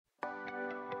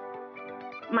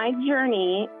My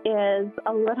journey is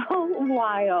a little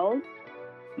wild.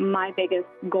 My biggest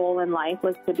goal in life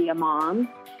was to be a mom.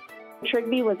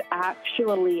 Trigby was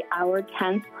actually our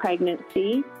 10th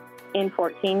pregnancy in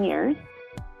 14 years.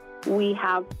 We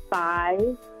have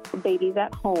 5 babies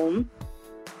at home.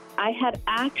 I had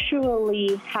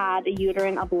actually had a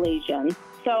uterine ablation.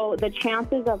 So the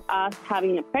chances of us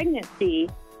having a pregnancy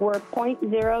were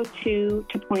 0.02 to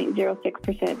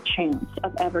 0.06% chance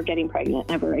of ever getting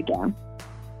pregnant ever again.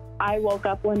 I woke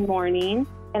up one morning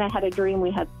and I had a dream we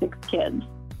had 6 kids.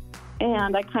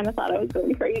 And I kind of thought I was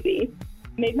going crazy.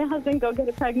 Made my husband go get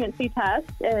a pregnancy test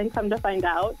and come to find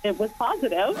out it was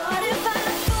positive.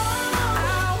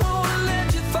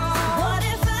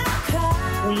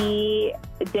 We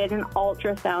did an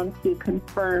ultrasound to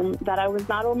confirm that I was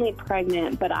not only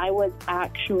pregnant, but I was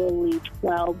actually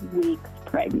 12 weeks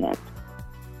pregnant.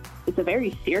 It's a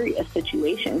very serious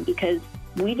situation because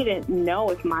we didn't know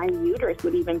if my uterus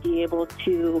would even be able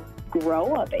to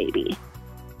grow a baby.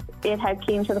 It had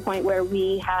came to the point where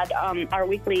we had our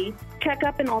weekly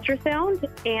checkup and ultrasound,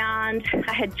 and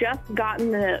I had just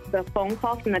gotten the phone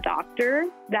call from the doctor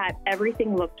that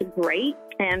everything looked great,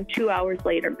 and 2 hours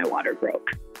later, my water broke.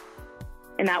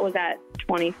 And that was at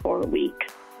 24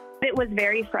 weeks. It was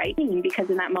very frightening because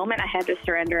in that moment, I had to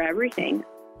surrender everything.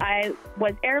 I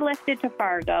was airlifted to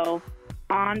Fargo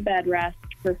on bed rest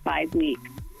for 5 weeks.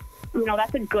 You know,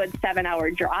 that's a good 7-hour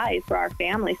drive for our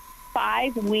family.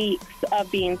 5 weeks of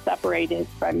being separated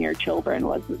from your children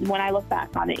was, when I look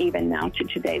back on it, even now to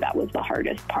today, that was the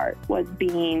hardest part, was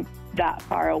being that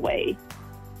far away.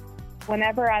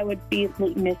 Whenever I would be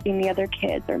missing the other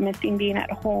kids or missing being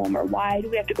at home, or why do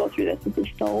we have to go through this? This is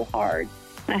so hard.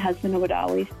 My husband would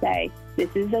always say, this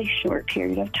is a short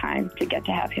period of time to get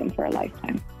to have him for a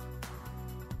lifetime.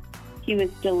 He was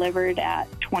delivered at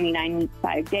 29 weeks,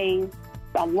 5 days,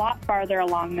 a lot farther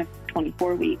along than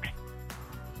 24 weeks.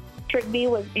 Trigby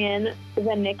was in the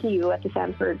NICU at the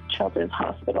Sanford Children's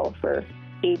Hospital for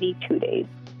 82 days.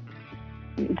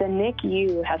 The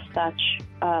NICU has such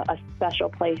a special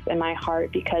place in my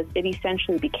heart because it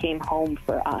essentially became home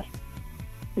for us.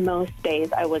 Most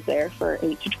days I was there for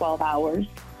 8 to 12 hours.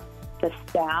 The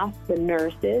staff, the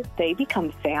nurses, they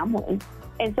become family.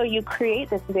 And so you create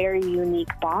this very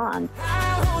unique bond.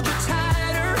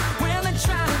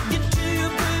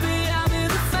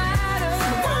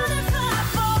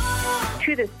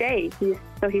 To this day,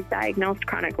 he's diagnosed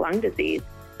chronic lung disease,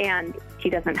 and he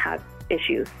doesn't have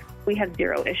issues. We have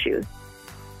 0 issues.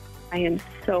 I am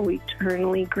so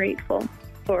eternally grateful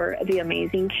for the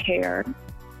amazing care,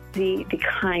 the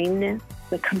kindness,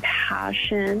 the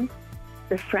compassion,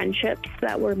 the friendships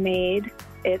that were made.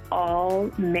 It all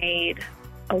made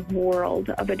a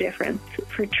world of a difference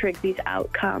for Trigby's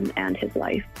outcome and his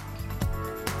life.